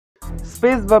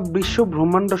Space বা বিশ্ব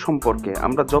ব্রহ্মাণ্ড সম্পর্কে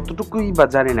আমরা যতটুকুই বা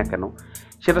জানি না কেন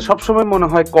সেটা সবসময় মনে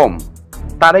হয় কম।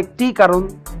 তার একটি কারণ,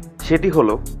 সেটি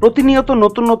হলো প্রতিনিয়ত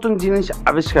নতুন নতুন জিনিস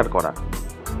আবিষ্কার করা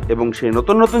এবং সেই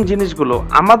নতুন নতুন জিনিসগুলো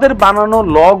আমাদের বানানো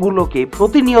লগুলোকে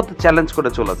প্রতিনিয়ত চ্যালেঞ্জ করে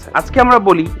চলেছে। আজকে আমরা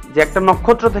বলি যে একটা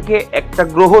নক্ষত্র থেকে একটা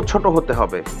গ্রহ ছোট হতে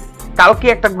হবে, কালকে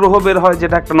একটা গ্রহ বের হয়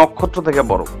যেটা একটা নক্ষত্র থেকে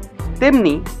বড়।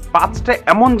 তেমনি 5টা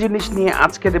এমন জিনিস নিয়ে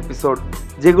আজকের এপিসোড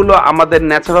যেগুলো আমাদের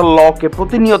ন্যাচারাল লকে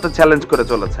প্রতিনিয়ত চ্যালেঞ্জ করে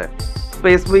চলেছে।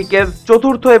 স্পেস উইকের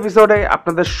 4th এপিসোডে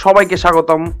আপনাদের সবাইকে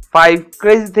স্বাগতম। 5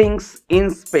 crazy things in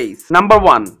space. Number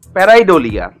 1,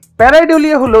 প্যারাইডোলিয়া।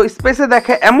 প্যারাইডোলিয়া হলো স্পেসে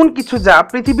দেখা এমন কিছু যা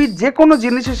পৃথিবীর যে কোনো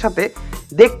জিনিসের সাথে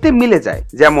দেখতে মিলে যায়।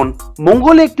 যেমন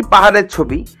মঙ্গলে একটি পাহাড়ের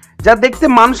ছবি যা দেখতে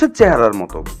মানুষের চেহারার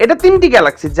মতো। এটা 3টি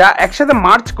গ্যালাক্সি যা একসাথে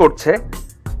মার্চ করছে,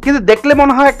 কিন্তু দেখলে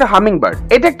মনে হয় একটা হামিংবার্ড।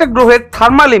 এটা একটা গ্রহের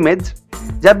থার্মাল ইমেজ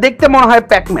যা দেখতে মনে হয়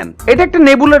প্যাকম্যান। এটা একটা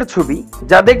নেবুলার ছবি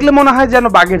যা দেখলে মনে হয় যেন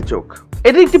বাঘের চোখ।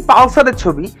 এটা একটি পালসারের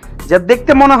ছবি যা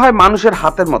দেখতে মনে হয় মানুষের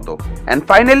হাতের মতো। এন্ড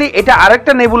ফাইনালি এটা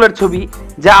আরেকটা নেবুলার ছবি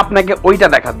যা আপনাকে ওইটা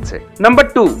দেখাচ্ছে। Number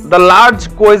 2, the large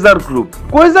কোয়েজার group.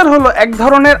 কোয়েজার হলো এক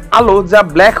ধরনের আলো যা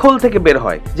ব্ল্যাক হোল থেকে বের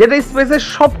হয়, যেটা স্পেসের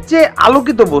সবচেয়ে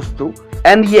আলোকিত বস্তু।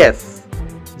 এন্ড ইয়েস,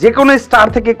 যে কোনো স্টার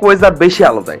থেকে কোয়েজার বেশি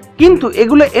আলো দেয়, কিন্তু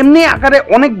এগুলো এমনি আকারে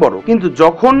অনেক বড়। কিন্তু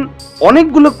যখন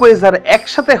অনেকগুলো কোয়েজার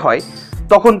একসাথে হয়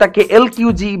তখন তাকে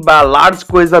LQG বা লার্জ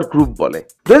কোয়েজার গ্রুপ বলে।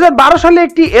 2012 সালে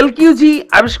একটি LQG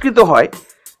আবিষ্কৃত হয়,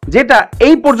 যেটা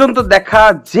এই পর্যন্ত দেখা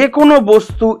যে কোনো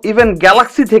বস্তু, ইভেন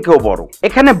গ্যালাক্সি থেকেও বড়।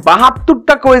 এখানে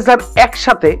 72টা কোয়েজার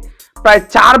একসাথে প্রায়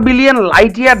 4 বিলিয়ন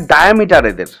লাইট ইয়ার ডায়ামিটার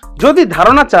এদের। যদি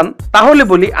ধারণা চান তাহলে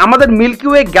বলি আমাদের মিল্কি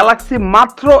ওয়ে গ্যালাক্সি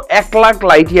মাত্র 1 lakh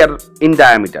light year in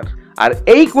diameter, আর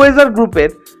এই কোয়েজার গ্রুপের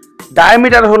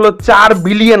ডায়ামিটার হলো 4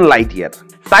 বিলিয়ন লাইট ইয়ার।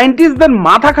 সায়েন্টিস্টদের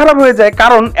মাথা খারাপ হয়ে যায়,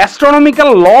 কারণ অ্যাস্ট্রোনমিক্যাল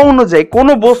ল অনুযায়ী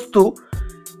কোনো বস্তু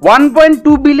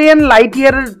 1.2 বিলিয়ন লাইট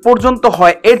ইয়ার পর্যন্ত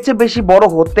হয়, এর চেয়ে বেশি বড়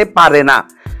হতে পারে না,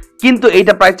 কিন্তু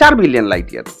এটা প্রায় 4 বিলিয়ন লাইট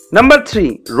ইয়ার। নাম্বার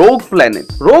 3, রোগ প্ল্যানেট।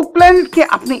 রোগ প্ল্যানেটকে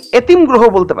আপনি এতিম গ্রহ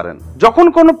বলতে পারেন। যখন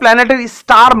কোনো প্ল্যানেটের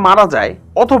স্টার মারা যায়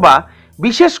অথবা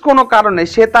বিশেষ কোনো কারণে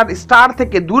সে তার স্টার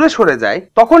থেকে দূরে সরে যায়,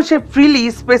 তখন সে ফ্রিলি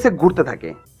স্পেসে ঘুরতে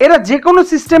থাকে। এরা যে কোনো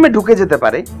সিস্টেমে ঢুকে যেতে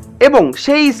পারে এবং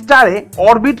সেই স্টারে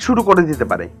অরবিট শুরু করে দিতে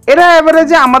পারে। এরা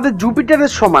এভারেজে আমাদের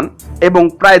জুপিটারের সমান এবং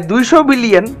প্রায় 200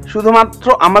 বিলিয়ন শুধুমাত্র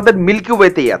আমাদের মিল্কি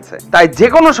ওয়েতেই আছে। তাই যে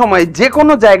কোনো সময় যে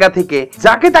কোনো জায়গা থেকে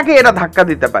যাকে তাকে এরা ধাক্কা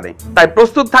দিতে পারে। তাই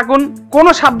প্রস্তুত থাকুন, কোনো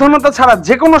সাবধানতা ছাড়া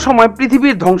যে কোনো সময়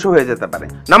পৃথিবীর ধ্বংস হয়ে যেতে পারে।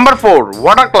 Number 4,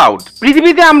 water cloud.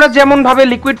 পৃথিবীতে আমরা যেমন ভাবে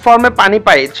লিকুইড ফর্মে পানি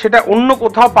পাই, সেটা অন্য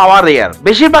কোথাও পাওয়া রেয়ার।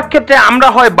 বেশিরভাগ ক্ষেত্রে আমরা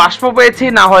হয় বাষ্প পেয়েছি,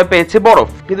 না হয় পেয়েছি বরফ।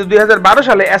 কিন্তু 2012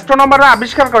 সালে অ্যাস্ট্রোনমাররা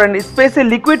আবিষ্কার করেন স্পেসে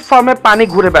লিকুইড ফর্মে পানি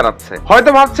ঘুরে বেড়াচ্ছে। হয়তো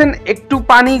ভাবছেন একটু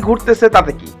পানি ঘুরতেছে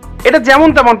তাতে কি, এটা যেমন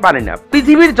তেমন পানি না।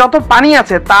 পৃথিবীর যত পানি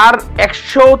আছে তার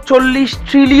 140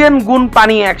 ট্রিলিয়ন গুণ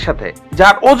পানি একসাথে,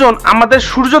 যার ওজন আমাদের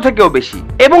সূর্য থেকেও বেশি।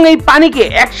 এবং এই পানিকে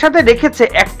একসাথে রেখেছে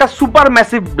একটা সুপার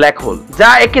ম্যাসিভ ব্ল্যাক হোল, যা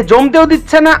একে জমতেও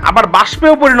দিচ্ছে না, আবার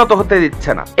বাষ্পেও পরিণত হতে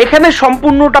দিচ্ছে না। এখানে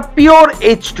সম্পূর্ণটা পিওর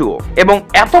H2O, এবং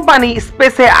এত পানি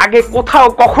স্পেসে আগে কোথাও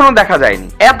কখনো দেখা যায়নি।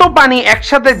 এত পানি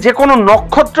একসাথে যে কোনো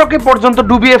নক্ষত্রকে পর্যন্ত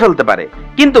ডুবিয়ে ফেলতে পারে।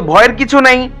 কিন্তু ভয়ের কিছু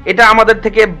নেই, এটা আমাদের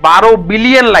থেকে 12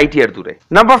 বিলিয়ন লাইট ইয়ার দূরে।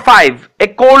 নাম্বার 5, এ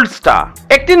কোল্ড স্টার।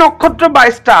 একটি নক্ষত্র বা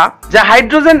স্টার যা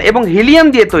হাইড্রোজেন এবং হিলিয়াম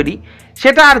দিয়ে তৈরি,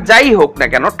 সেটা আর যাই হোক না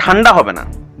কেন ঠান্ডা হবে না।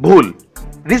 ভুল।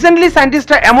 রিসেন্টলি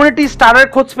সায়েন্টিস্টরা এমন একটি স্টারের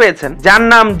খোঁজ পেয়েছেন যার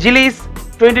নাম GLIESE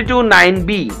 229b,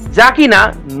 যা কিনা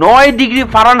 9 ডিগ্রি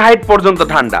ফারেনহাইট পর্যন্ত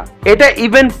ঠান্ডা। এটা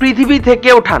ইভেন পৃথিবী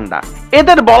থেকেও ঠান্ডা।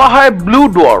 এদের বলা হয় ব্লু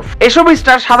ডোয়ার্ফ। এসব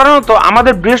স্টার সাধারণত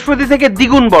আমাদের বৃহস্পতি থেকে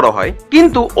দ্বিগুণ বড় হয়,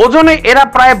 কিন্তু ওজনে এরা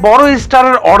প্রায় বড়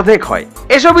স্টারের অর্ধেক হয়।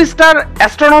 এসব স্টার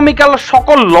অ্যাস্ট্রোনমিক্যাল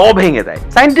সকল ল ভেঙে দেয়।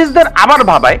 সায়েন্টিস্টদের আবার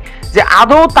ভাবায় যে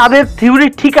আদৌ তাদের থিওরি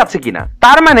ঠিক আছে কিনা।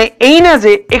 তার মানে এই না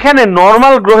যে এখানে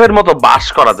নর্মাল গ্রহের মতো বাস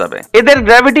করা যাবে। এদের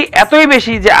গ্র্যাভিটি এতই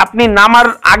বেশি যে আপনি নামার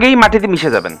আগেই মাটিতে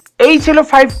মিশে যাবেন। এই ছিল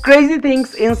 5 ক্রেজি থিংস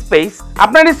ইন স্পেস।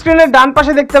 আপনার স্ক্রিনের ডান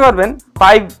পাশে দেখতে পারবেন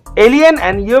 5 alien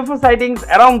and UFO সাইটিংস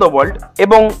around the world,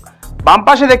 এবং বাম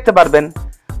পাশে দেখতে পারবেন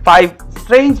 5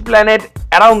 strange planet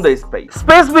around the space.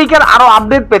 Space উইকের আরো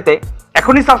আপডেট পেতে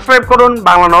এখনই সাবস্ক্রাইব করুন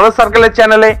বাংলা নলেজ সার্কেলের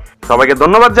চ্যানেলে। সবাইকে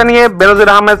ধন্যবাদ জানিয়ে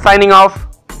বেনজির আহমেদ সাইনিং অফ।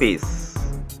 পিস।